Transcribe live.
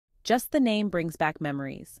Just the name brings back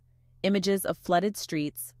memories. Images of flooded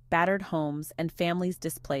streets, battered homes, and families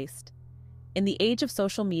displaced. In the age of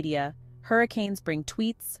social media, hurricanes bring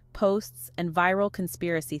tweets, posts, and viral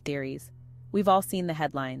conspiracy theories. We've all seen the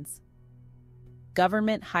headlines.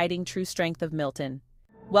 Government hiding true strength of Milton.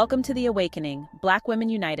 Welcome to The Awakening, Black Women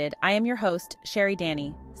United. I am your host, Cheri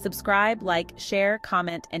Dani. Subscribe, like, share,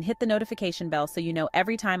 comment, and hit the notification bell so you know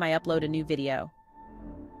every time I upload a new video.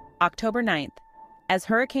 October 9th. As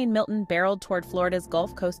Hurricane Milton barreled toward Florida's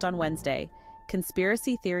Gulf Coast on Wednesday,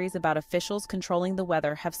 conspiracy theories about officials controlling the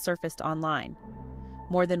weather have surfaced online.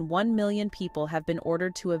 More than 1 million people have been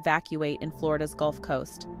ordered to evacuate in Florida's Gulf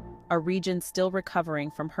Coast, a region still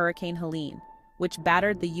recovering from Hurricane Helene, which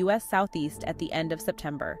battered the U.S. Southeast at the end of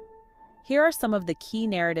September. Here are some of the key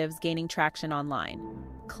narratives gaining traction online.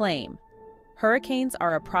 Claim: hurricanes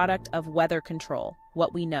are a product of weather control,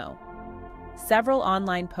 what we know. Several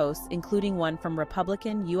online posts, including one from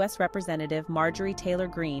Republican U.S. Representative Marjorie Taylor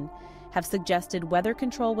Greene, have suggested weather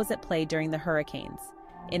control was at play during the hurricanes.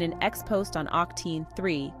 In an X post on Octane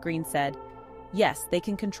 3, Greene said, "Yes, they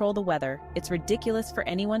can control the weather. It's ridiculous for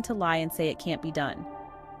anyone to lie and say it can't be done."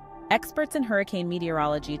 Experts in hurricane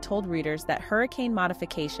meteorology told readers that hurricane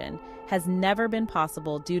modification has never been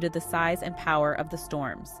possible due to the size and power of the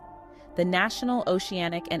storms. The National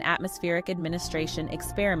Oceanic and Atmospheric Administration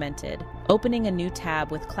experimented, opening a new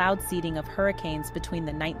tab with cloud seeding of hurricanes between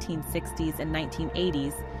the 1960s and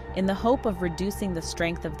 1980s in the hope of reducing the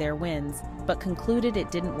strength of their winds, but concluded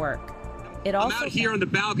it didn't work. I'm out here on the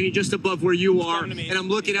balcony just above where you are, and I'm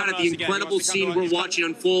looking out at the incredible scene we're watching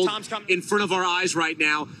unfold in front of our eyes right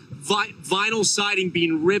now. Vinyl siding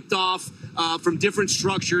being ripped off from different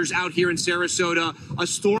structures out here in Sarasota. A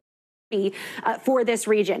storm for this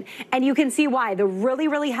region. And you can see why. The really,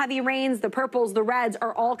 really heavy rains, the purples, the reds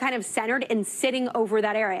are all kind of centered and sitting over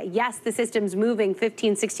that area. Yes, the system's moving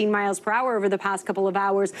 15, 16 miles per hour over the past couple of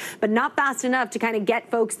hours, but not fast enough to kind of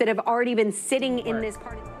get folks that have already been sitting in this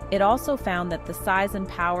part. It also found that the size and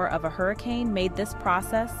power of a hurricane made this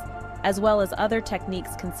process, as well as other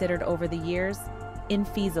techniques considered over the years,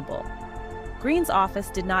 infeasible. Greene's office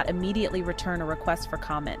did not immediately return a request for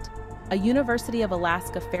comment. A University of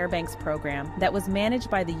Alaska Fairbanks program that was managed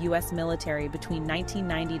by the U.S. military between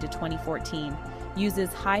 1990 to 2014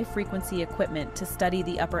 uses high-frequency equipment to study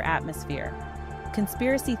the upper atmosphere.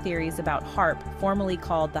 Conspiracy theories about HAARP, formerly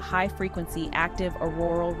called the High-Frequency Active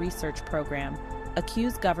Auroral Research Program,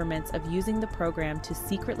 accuse governments of using the program to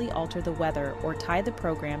secretly alter the weather or tie the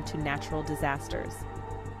program to natural disasters.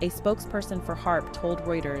 A spokesperson for HAARP told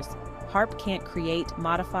Reuters, "HAARP can't create,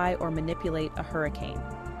 modify, or manipulate a hurricane."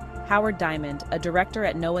 Howard Diamond, a director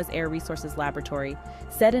at NOAA's Air Resources Laboratory,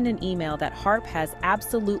 said in an email that HAARP has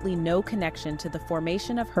absolutely no connection to the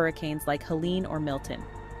formation of hurricanes like Helene or Milton.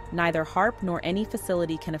 Neither HAARP nor any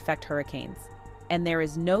facility can affect hurricanes. And there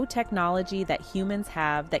is no technology that humans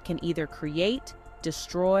have that can either create,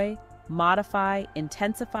 destroy, modify,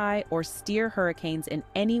 intensify, or steer hurricanes in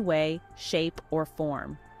any way, shape, or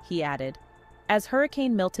form, he added. As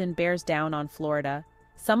Hurricane Milton bears down on Florida,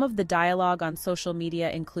 some of the dialogue on social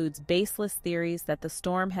media includes baseless theories that the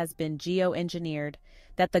storm has been geoengineered,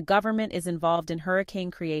 that the government is involved in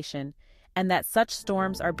hurricane creation, and that such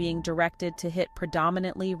storms are being directed to hit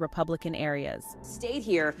predominantly Republican areas. Stayed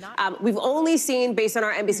here. We've only seen, based on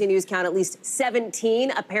our NBC News count, at least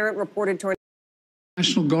 17 apparent reported tornadoes.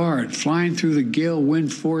 National Guard flying through the gale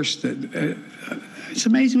wind force. It's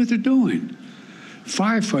amazing what they're doing.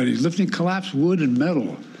 Firefighters lifting collapsed wood and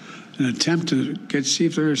metal in an attempt to see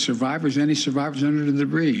if there are survivors, any survivors under the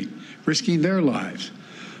debris, risking their lives.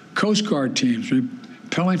 Coast Guard teams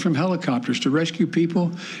rappelling from helicopters to rescue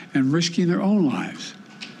people and risking their own lives.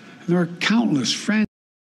 And there are countless friends.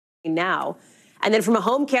 Now. And then from a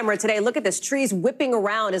home camera today, look at this. Trees whipping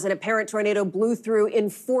around as an apparent tornado blew through in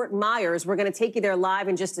Fort Myers. We're going to take you there live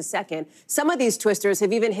in just a second. Some of these twisters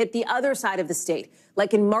have even hit the other side of the state,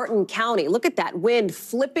 like in Martin County. Look at that wind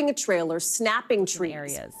flipping a trailer, snapping trees.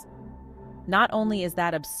 Areas. Not only is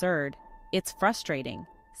that absurd, it's frustrating,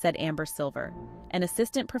 said Amber Silver, an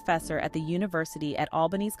assistant professor at the University at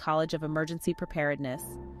Albany's College of Emergency Preparedness,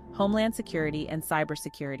 Homeland Security, and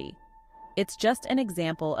Cybersecurity. It's just an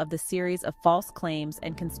example of the series of false claims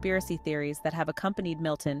and conspiracy theories that have accompanied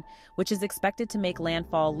Milton, which is expected to make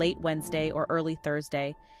landfall late Wednesday or early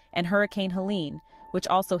Thursday, and Hurricane Helene, which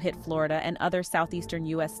also hit Florida and other southeastern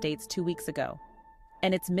U.S. states 2 weeks ago.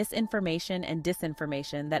 And it's misinformation and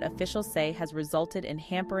disinformation that officials say has resulted in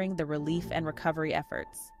hampering the relief and recovery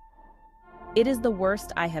efforts. "It is the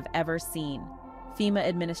worst I have ever seen," FEMA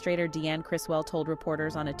Administrator Deanne Criswell told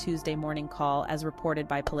reporters on a Tuesday morning call, as reported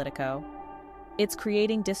by Politico. It's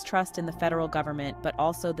creating distrust in the federal government, but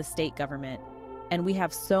also the state government. And we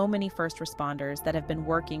have so many first responders that have been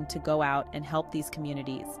working to go out and help these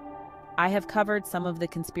communities. I have covered some of the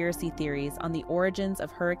conspiracy theories on the origins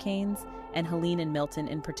of hurricanes and Helene and Milton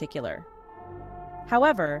in particular.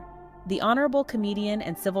 However, the honorable comedian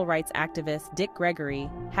and civil rights activist Dick Gregory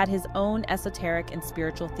had his own esoteric and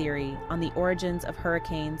spiritual theory on the origins of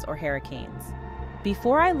hurricanes or hurricanes.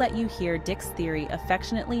 Before I let you hear Dick's theory,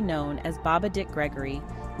 affectionately known as Baba Dick Gregory,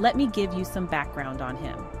 let me give you some background on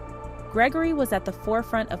him. Gregory was at the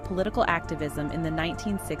forefront of political activism in the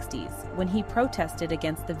 1960s when he protested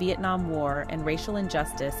against the Vietnam War and racial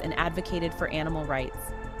injustice and advocated for animal rights.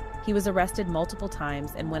 He was arrested multiple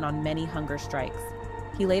times and went on many hunger strikes.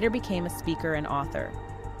 He later became a speaker and author.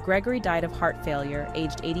 Gregory died of heart failure,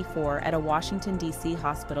 aged 84, at a Washington, D.C.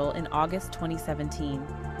 hospital in August 2017.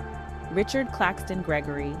 Richard Claxton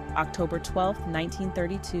Gregory, October 12,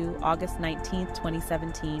 1932, August 19,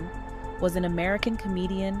 2017, was an American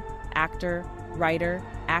comedian, actor, writer,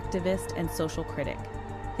 activist, and social critic.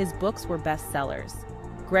 His books were bestsellers.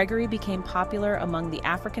 Gregory became popular among the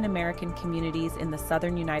African American communities in the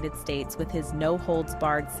southern United States with his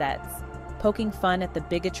no-holds-barred sets, poking fun at the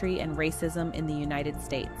bigotry and racism in the United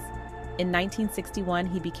States. In 1961,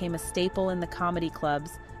 he became a staple in the comedy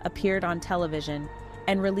clubs, appeared on television,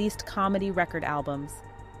 and released comedy record albums.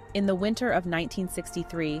 In the winter of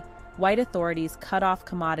 1963, white authorities cut off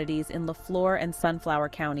commodities in LaFleur and Sunflower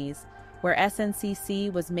counties, where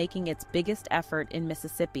SNCC was making its biggest effort in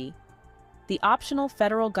Mississippi. The optional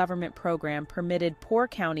federal government program permitted poor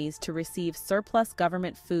counties to receive surplus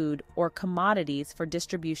government food or commodities for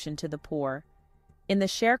distribution to the poor. In the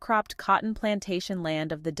sharecropped cotton plantation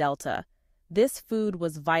land of the Delta, this food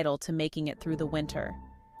was vital to making it through the winter.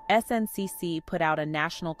 SNCC put out a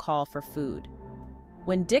national call for food.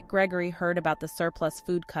 When Dick Gregory heard about the surplus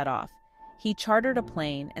food cutoff, he chartered a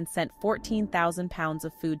plane and sent 14,000 pounds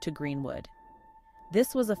of food to Greenwood.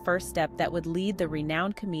 This was a first step that would lead the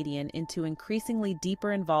renowned comedian into increasingly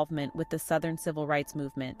deeper involvement with the Southern Civil Rights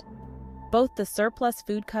Movement. Both the surplus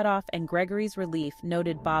food cutoff and Gregory's relief,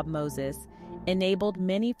 noted Bob Moses, enabled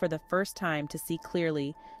many for the first time to see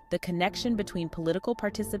clearly the connection between political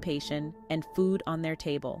participation and food on their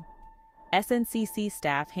table. SNCC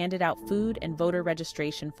staff handed out food and voter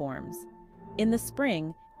registration forms. In the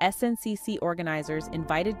spring, SNCC organizers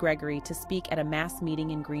invited Gregory to speak at a mass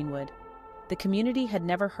meeting in Greenwood. The community had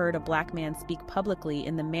never heard a black man speak publicly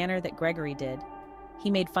in the manner that Gregory did.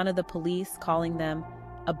 He made fun of the police, calling them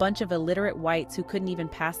a bunch of illiterate whites who couldn't even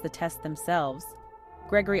pass the test themselves.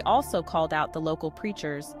 Gregory also called out the local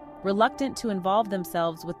preachers, reluctant to involve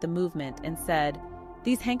themselves with the movement, and said,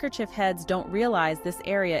 "These handkerchief heads don't realize this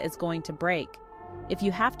area is going to break. If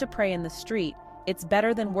you have to pray in the street, it's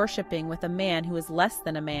better than worshiping with a man who is less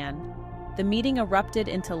than a man." The meeting erupted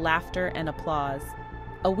into laughter and applause.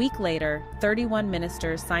 A week later, 31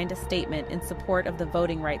 ministers signed a statement in support of the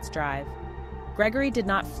voting rights drive. Gregory did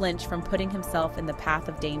not flinch from putting himself in the path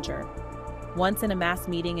of danger. Once in a mass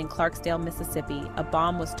meeting in Clarksdale, Mississippi, a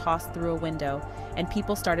bomb was tossed through a window, and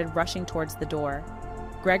people started rushing towards the door.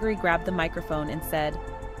 Gregory grabbed the microphone and said,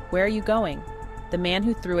 "Where are you going? The man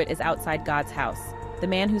who threw it is outside God's house. The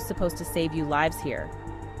man who's supposed to save you lives here."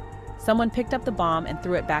 Someone picked up the bomb and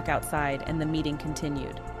threw it back outside, and the meeting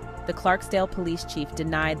continued. The Clarksdale police chief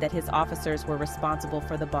denied that his officers were responsible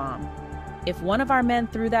for the bomb. "If one of our men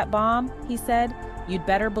threw that bomb," he said, "you'd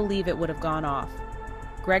better believe it would have gone off."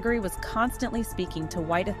 Gregory was constantly speaking to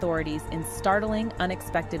white authorities in startling,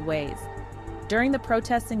 unexpected ways. During the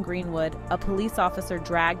protests in Greenwood, a police officer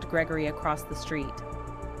dragged Gregory across the street.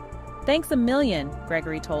 "Thanks a million,"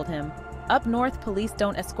 Gregory told him. "Up north, police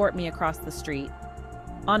don't escort me across the street."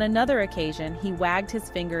 On another occasion, he wagged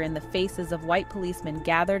his finger in the faces of white policemen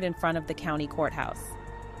gathered in front of the county courthouse.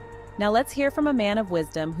 Now let's hear from a man of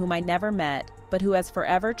wisdom whom I never met, but who has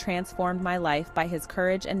forever transformed my life by his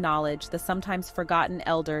courage and knowledge, the sometimes forgotten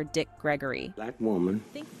elder Dick Gregory. Black woman,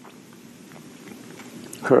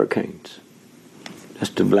 hurricanes.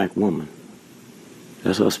 That's the black woman.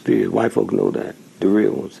 That's her spirit. White folk know that, the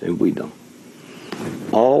real ones, and we don't.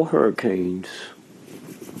 All hurricanes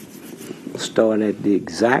start at the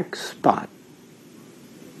exact spot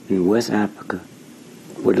in West Africa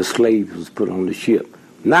where the slaves was put on the ship.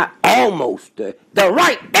 Not almost, the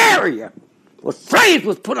right area where slaves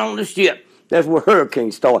was put on the ship. That's where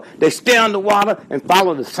hurricanes start. They stay underwater and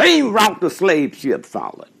follow the same route the slave ship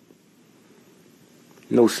followed.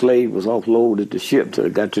 No slave was offloaded the ship till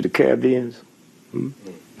it got to the Caribbean.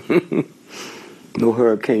 No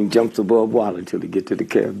hurricane jumps above water until it get to the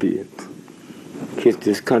Caribbean. Hit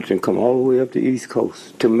this country and come all the way up the East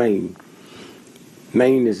Coast to Maine.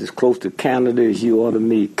 Maine is as close to Canada as you are to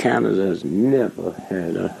me. Canada has never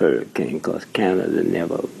had a hurricane because Canada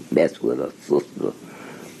never messed with a sister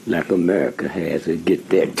like America has. It get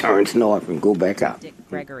there, turns north, and go back out. Dick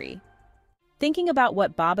Gregory. Thinking about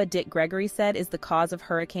what Baba Dick Gregory said is the cause of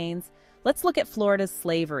hurricanes, let's look at Florida's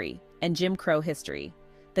slavery and Jim Crow history,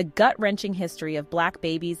 the gut-wrenching history of black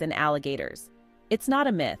babies and alligators. It's not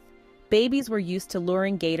a myth. Babies were used to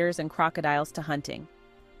luring gators and crocodiles to hunting.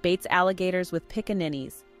 Baits alligators with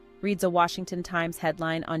pickaninnies, reads a Washington Times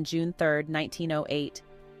headline on June 3, 1908.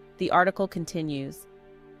 The article continues.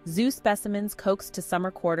 Zoo specimens coaxed to summer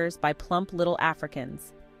quarters by plump little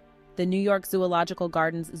Africans. The New York Zoological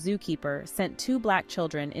Gardens zookeeper sent 2 black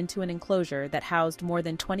children into an enclosure that housed more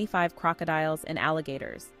than 25 crocodiles and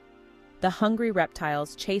alligators. The hungry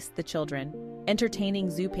reptiles chased the children, entertaining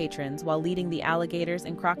zoo patrons while leading the alligators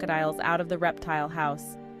and crocodiles out of the reptile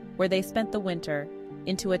house, where they spent the winter,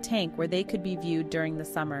 into a tank where they could be viewed during the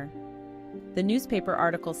summer. The newspaper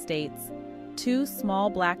article states, 2 small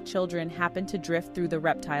black children happened to drift through the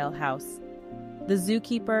reptile house. The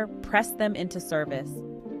zookeeper pressed them into service.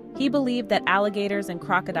 He believed that alligators and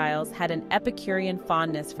crocodiles had an Epicurean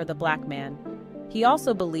fondness for the black man. He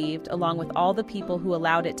also believed, along with all the people who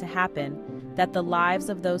allowed it to happen, that the lives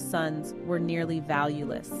of those sons were nearly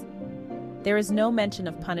valueless. There is no mention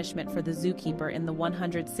of punishment for the zookeeper in the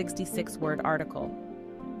 166-word article.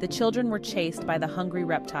 The children were chased by the hungry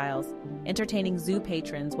reptiles, entertaining zoo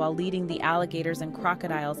patrons while leading the alligators and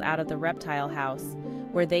crocodiles out of the reptile house,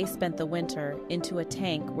 where they spent the winter, into a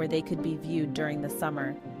tank where they could be viewed during the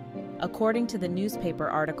summer. According to the newspaper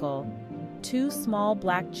article, 2 small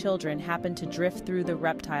black children happened to drift through the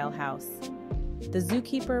reptile house. The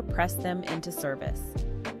zookeeper pressed them into service.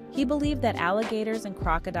 He believed that alligators and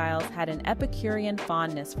crocodiles had an Epicurean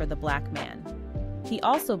fondness for the black man. He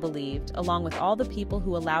also believed, along with all the people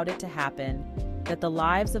who allowed it to happen, that the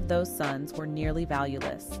lives of those sons were nearly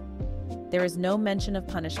valueless. There is no mention of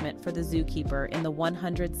punishment for the zookeeper in the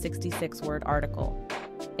 166-word article.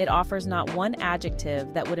 It offers not one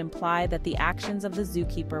adjective that would imply that the actions of the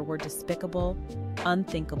zookeeper were despicable,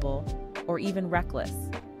 unthinkable, or even reckless.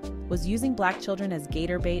 Was using black children as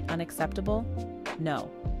gator bait unacceptable?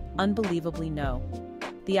 No. Unbelievably no.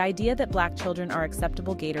 The idea that black children are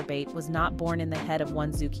acceptable gator bait was not born in the head of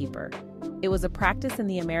one zookeeper. It was a practice in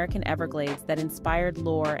the American Everglades that inspired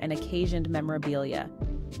lore and occasioned memorabilia.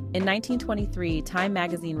 In 1923, Time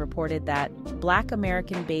magazine reported that black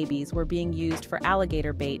American babies were being used for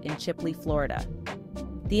alligator bait in Chipley, Florida.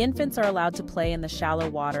 The infants are allowed to play in the shallow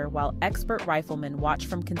water while expert riflemen watch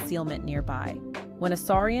from concealment nearby. When a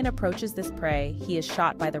saurian approaches this prey, he is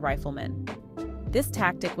shot by the rifleman. This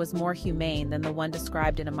tactic was more humane than the one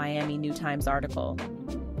described in a Miami New Times article.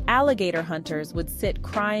 Alligator hunters would sit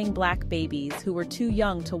crying black babies who were too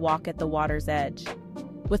young to walk at the water's edge.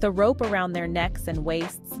 With a rope around their necks and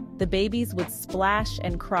waists, the babies would splash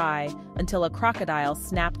and cry until a crocodile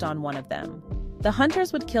snapped on one of them. The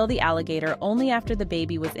hunters would kill the alligator only after the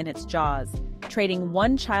baby was in its jaws, trading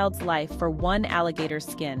one child's life for one alligator's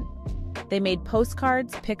skin. They made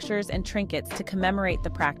postcards, pictures, and trinkets to commemorate the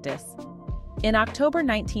practice. In October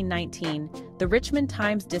 1919, the Richmond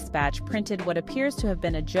Times-Dispatch printed what appears to have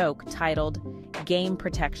been a joke titled, "Game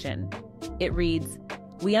Protection." It reads,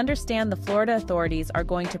 "We understand the Florida authorities are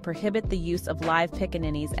going to prohibit the use of live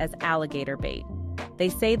pickaninnies as alligator bait. They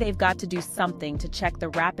say they've got to do something to check the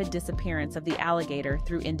rapid disappearance of the alligator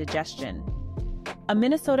through indigestion." A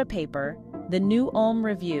Minnesota paper, the New Ulm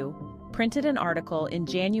Review, printed an article in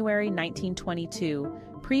January 1922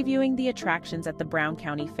 previewing the attractions at the Brown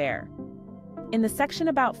County Fair. In the section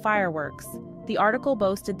about fireworks, the article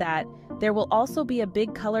boasted that there will also be a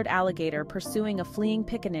big colored alligator pursuing a fleeing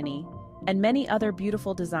pickaninny, and many other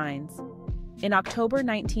beautiful designs. In October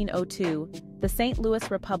 1902, the St. Louis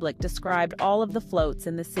Republic described all of the floats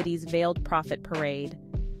in the city's Veiled Prophet Parade.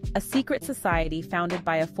 A secret society founded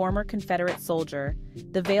by a former Confederate soldier,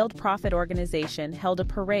 the Veiled Prophet organization held a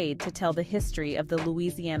parade to tell the history of the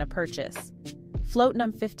Louisiana Purchase. Float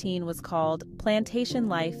No. 15 was called Plantation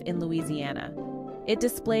Life in Louisiana. It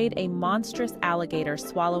displayed a monstrous alligator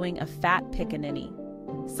swallowing a fat pickaninny.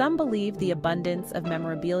 Some believe the abundance of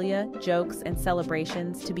memorabilia, jokes, and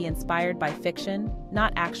celebrations to be inspired by fiction,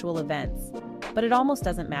 not actual events. But it almost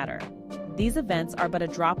doesn't matter. These events are but a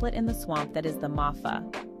droplet in the swamp that is the Maafa.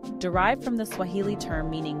 Derived from the Swahili term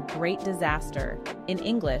meaning great disaster, in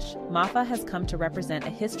English, Maafa has come to represent a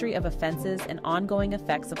history of offenses and ongoing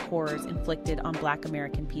effects of horrors inflicted on Black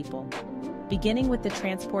American people. Beginning with the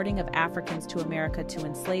transporting of Africans to America to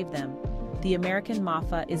enslave them, the American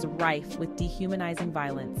Maafa is rife with dehumanizing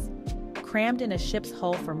violence. Crammed in a ship's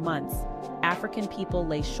hull for months, African people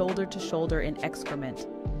lay shoulder to shoulder in excrement.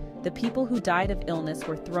 The people who died of illness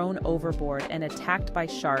were thrown overboard and attacked by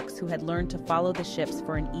sharks who had learned to follow the ships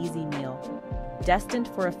for an easy meal. Destined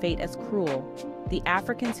for a fate as cruel, the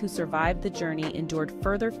Africans who survived the journey endured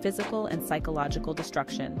further physical and psychological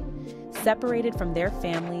destruction. Separated from their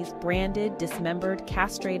families, branded, dismembered,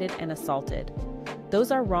 castrated, and assaulted.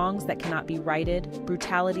 Those are wrongs that cannot be righted,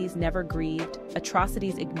 brutalities never grieved,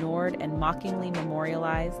 atrocities ignored and mockingly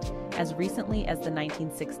memorialized as recently as the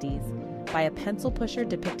 1960s, by a pencil pusher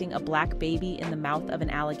depicting a black baby in the mouth of an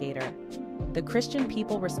alligator. The Christian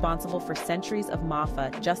people responsible for centuries of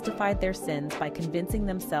Mafa justified their sins by convincing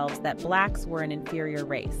themselves that blacks were an inferior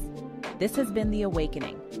race. This has been The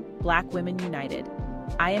Awakening, Black Women United.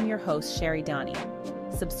 I am your host, Cheri Dani.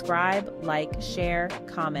 Subscribe, like, share,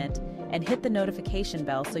 comment, and hit the notification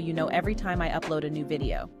bell so you know every time I upload a new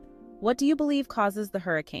video. What do you believe causes the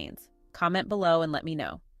hurricanes? Comment below and let me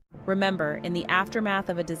know. Remember, in the aftermath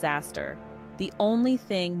of a disaster, the only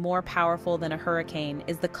thing more powerful than a hurricane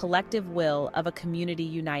is the collective will of a community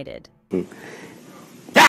united.